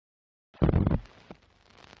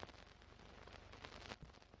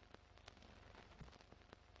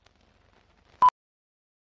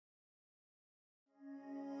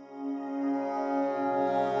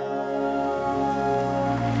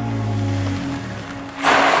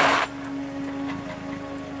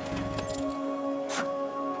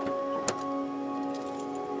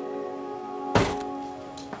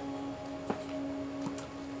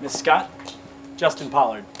name's Scot. Justin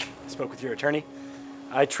Pollard. I spoke with your attorney.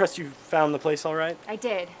 I trust you found the place all right? I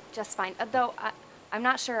did, just fine. Though I'm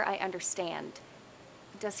not sure I understand.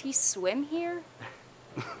 Does he swim here?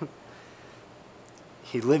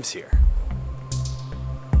 He lives here.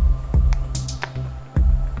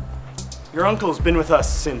 Your uncle's been with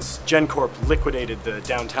us since GenCorp liquidated the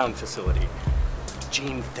downtown facility.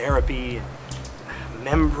 Gene therapy,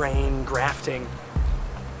 membrane grafting.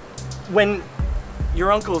 When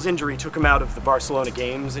your uncle's injury took him out of the Barcelona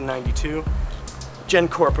Games in '92,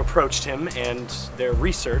 GenCorp approached him and their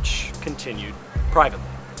research continued privately.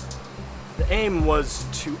 The aim was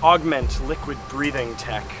to augment liquid breathing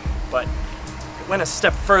tech, but it went a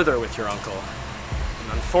step further with your uncle.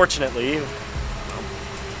 And unfortunately, well,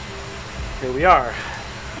 here we are.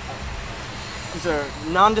 These are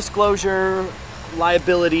non-disclosure,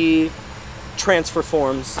 liability, transfer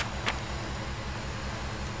forms.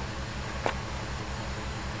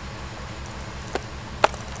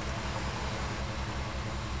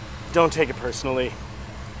 Don't take it personally.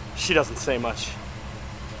 She doesn't say much.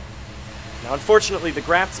 Now, unfortunately, the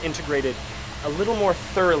grafts integrated a little more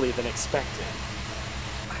thoroughly than expected.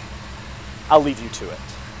 I'll leave you to it.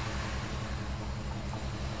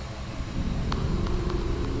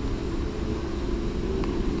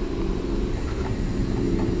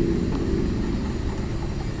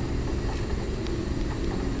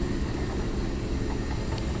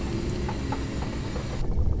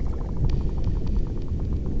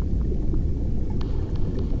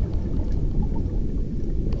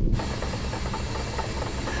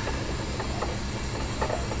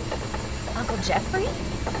 Uncle Jeffrey?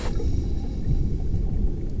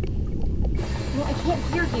 No, I can't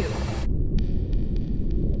hear you.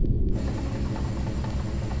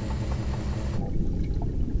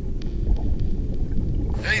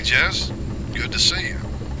 Hey, Jess. Good to see you.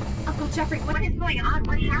 Uncle Jeffrey, what is going on?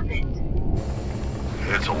 What happened?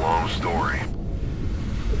 It's a long story.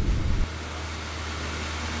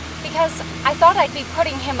 Because I thought I'd be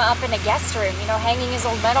putting him up in a guest room, you know, hanging his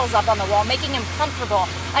old medals up on the wall, making him comfortable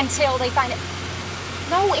until they find it.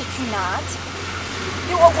 No, it's not.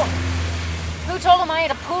 Who told him I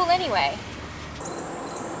had a pool anyway?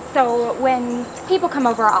 So when people come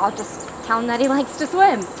over, I'll just tell him that he likes to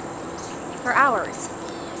swim. For hours.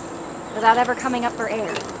 Without ever coming up for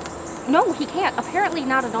air. No, he can't. Apparently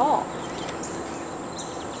not at all.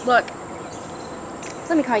 Look,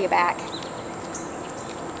 let me call you back.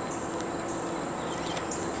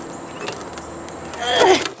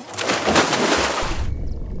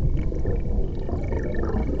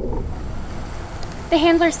 The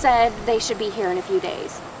handler said they should be here in a few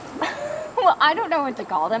days. Well, I don't know what to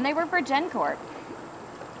call them. They were for GenCorp.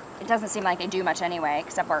 It doesn't seem like they do much anyway,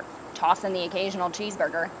 except for tossing the occasional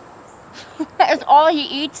cheeseburger. That's all he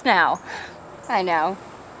eats now. I know.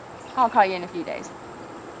 I'll call you in a few days.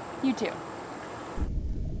 You too.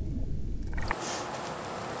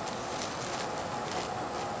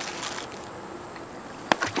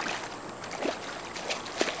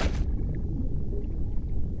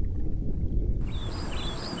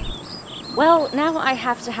 Well, now I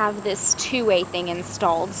have to have this two-way thing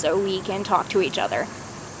installed so we can talk to each other.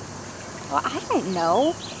 Well, I don't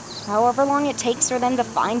know. However long it takes for them to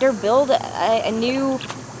find or build a new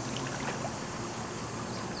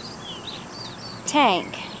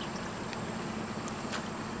tank.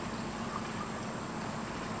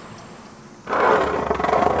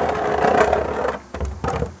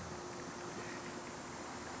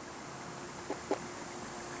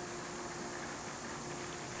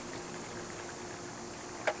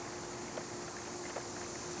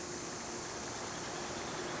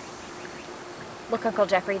 Look, Uncle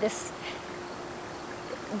Jeffrey, this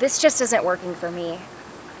just isn't working for me.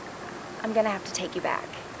 I'm gonna have to take you back.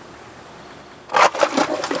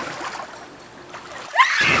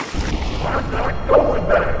 Going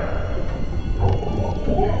back.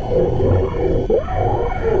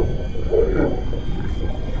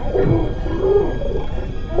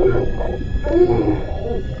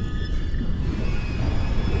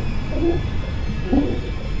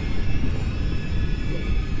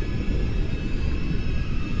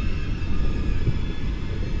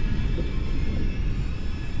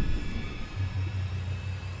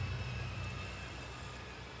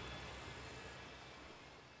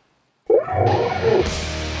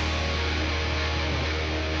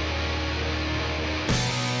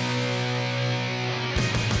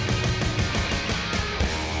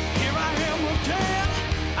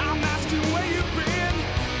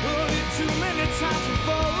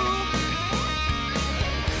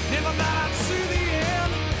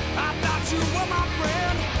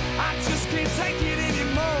 Take it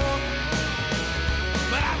anymore,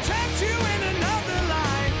 but I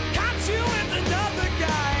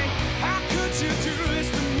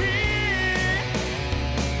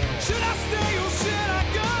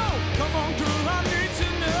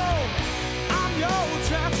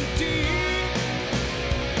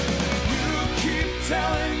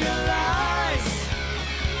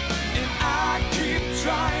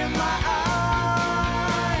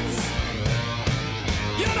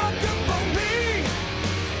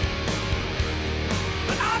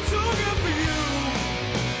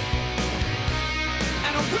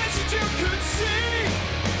wish that you could see.